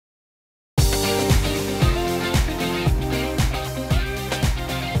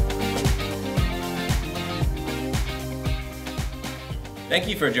Thank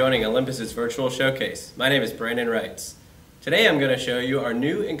you for joining Olympus's virtual showcase. My name is Brandon Reitz. Today I'm going to show you our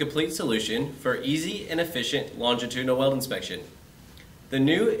new and complete solution for easy and efficient longitudinal weld inspection. The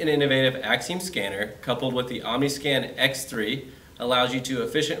new and innovative Axiom scanner, coupled with the OmniScan X3, allows you to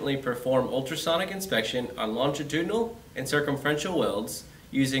efficiently perform ultrasonic inspection on longitudinal and circumferential welds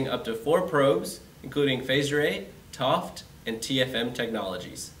using up to 4 probes, including phase array, TOFT, and TFM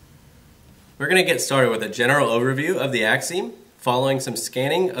technologies. We're going to get started with a general overview of the Axiom, following some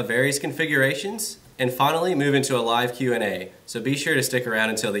scanning of various configurations, and finally move into a live Q&A, so be sure to stick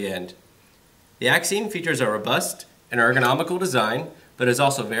around until the end. The Axiom features a robust and ergonomical design, but is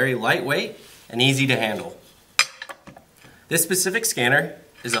also very lightweight and easy to handle. This specific scanner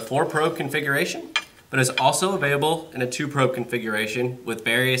is a 4-probe configuration, but is also available in a 2-probe configuration with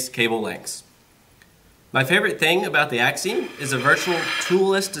various cable lengths. My favorite thing about the Axiom is a virtual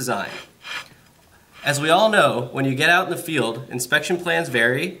tool-less design. As we all know, when you get out in the field, inspection plans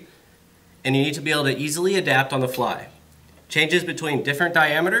vary, and you need to be able to easily adapt on the fly. Changes between different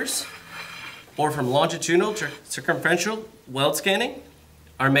diameters, or from longitudinal to circumferential weld scanning,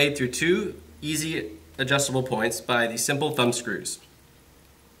 are made through 2 easy adjustable points by the simple thumb screws.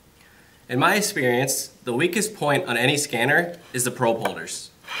 In my experience, the weakest point on any scanner is the probe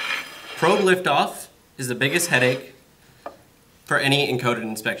holders. Probe liftoff is the biggest headache for any encoded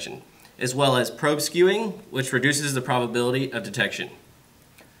inspection, as well as probe skewing, which reduces the probability of detection.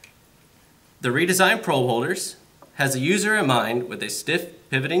 The redesigned probe holders has the user in mind with a stiff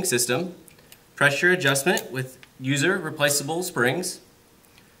pivoting system, pressure adjustment with user replaceable springs,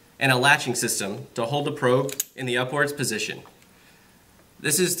 and a latching system to hold the probe in the upwards position.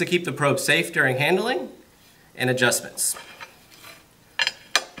 This is to keep the probe safe during handling and adjustments.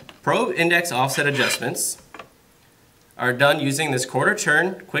 Probe index offset adjustments are done using this quarter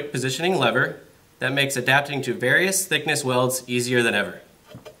turn quick positioning lever that makes adapting to various thickness welds easier than ever.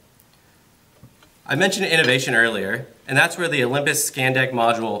 I mentioned innovation earlier, and that's where the Olympus Scan Deck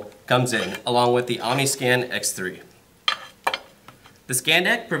module comes in, along with the OmniScan X3. The Scan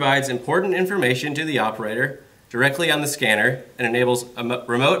Deck provides important information to the operator directly on the scanner and enables a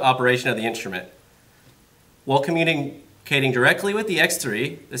remote operation of the instrument. While communicating directly with the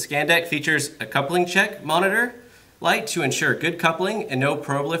X3, the Scan Deck features a coupling check monitor light to ensure good coupling and no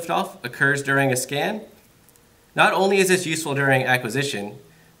probe liftoff occurs during a scan. Not only is this useful during acquisition,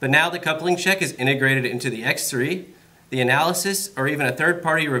 but now the coupling check is integrated into the X3, the analysis or even a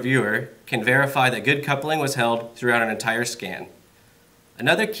third-party reviewer can verify that good coupling was held throughout an entire scan.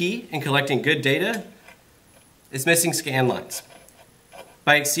 Another key in collecting good data is missing scan lines.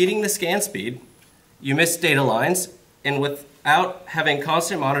 By exceeding the scan speed, you miss data lines, and without having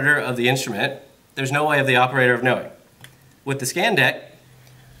constant monitor of the instrument, there's no way of the operator of knowing. With the Scan Deck,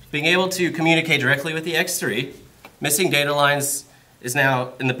 being able to communicate directly with the X3, missing data lines is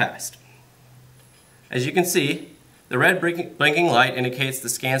now in the past. As you can see, the red blinking light indicates the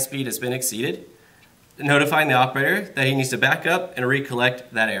scan speed has been exceeded, notifying the operator that he needs to back up and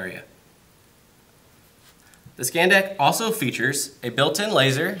recollect that area. The Scan Deck also features a built-in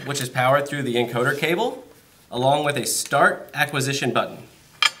laser, which is powered through the encoder cable, along with a Start Acquisition button.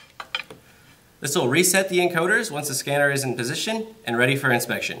 This will reset the encoders once the scanner is in position and ready for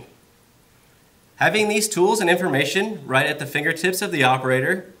inspection. Having these tools and information right at the fingertips of the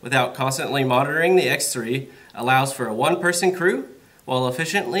operator without constantly monitoring the X3 allows for a one-person crew while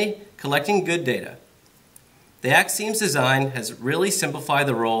efficiently collecting good data. The Axiom's design has really simplified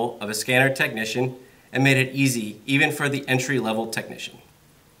the role of a scanner technician and made it easy even for the entry-level technician.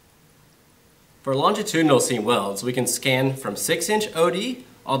 For longitudinal seam welds, we can scan from 6-inch OD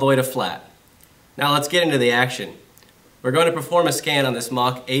all the way to flat. Now let's get into the action. We're going to perform a scan on this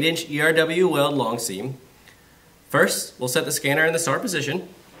mock 8-inch ERW weld long seam. First, we'll set the scanner in the start position.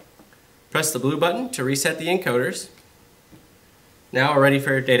 Press the blue button to reset the encoders. Now we're ready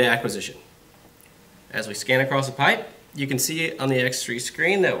for data acquisition. As we scan across the pipe, you can see on the X3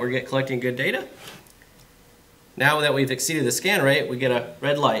 screen that we're collecting good data. Now that we've exceeded the scan rate, we get a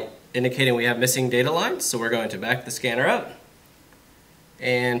red light indicating we have missing data lines, so we're going to back the scanner up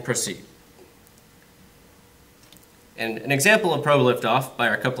and proceed. And an example of probe liftoff by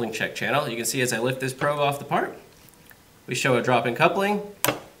our coupling check channel, you can see as I lift this probe off the part, we show a drop in coupling,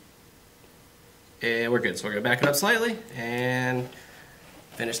 and we're good. So we're going to back it up slightly and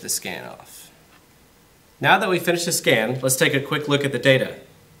finish the scan off. Now that we finished the scan, let's take a quick look at the data.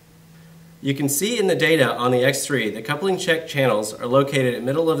 You can see in the data on the X3, the coupling check channels are located in the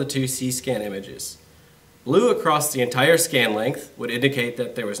middle of the 2 C-scan images. Blue across the entire scan length would indicate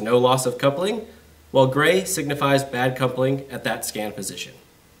that there was no loss of coupling, while gray signifies bad coupling at that scan position.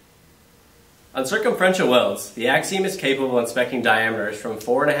 On circumferential welds, the Axiom is capable of inspecting diameters from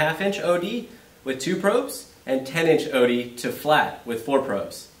 4.5-inch OD with 2 probes and 10-inch OD to flat with 4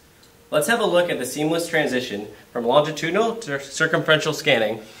 probes. Let's have a look at the seamless transition from longitudinal to circumferential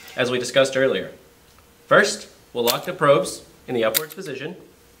scanning as we discussed earlier. First, we'll lock the probes in the upwards position.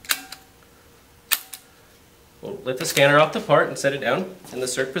 We'll lift the scanner off the part and set it down in the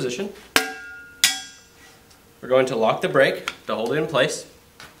circ position. We're going to lock the brake to hold it in place.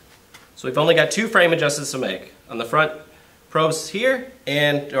 So we've only got 2 frame adjustments to make. On the front, probes here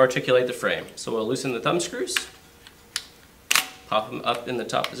and to articulate the frame. So we'll loosen the thumb screws, pop them up in the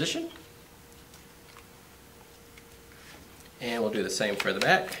top position, and we'll do the same for the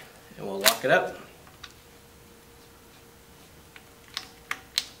back, and we'll lock it up.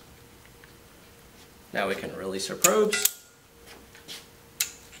 Now we can release our probes.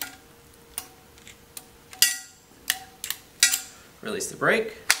 Release the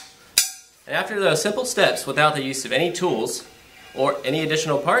brake. And after those simple steps without the use of any tools or any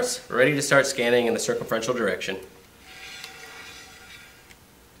additional parts, we're ready to start scanning in the circumferential direction.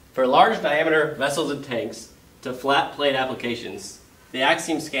 For large diameter vessels and tanks to flat plate applications, the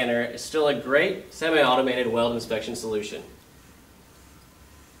Axiom scanner is still a great semi-automated weld inspection solution.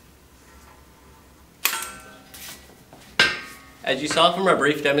 As you saw from our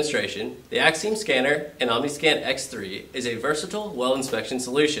brief demonstration, the Axiom scanner and OmniScan X3 is a versatile weld inspection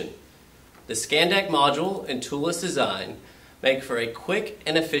solution. The ScanDeck module and toolless design make for a quick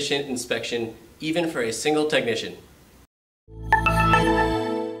and efficient inspection even for a single technician.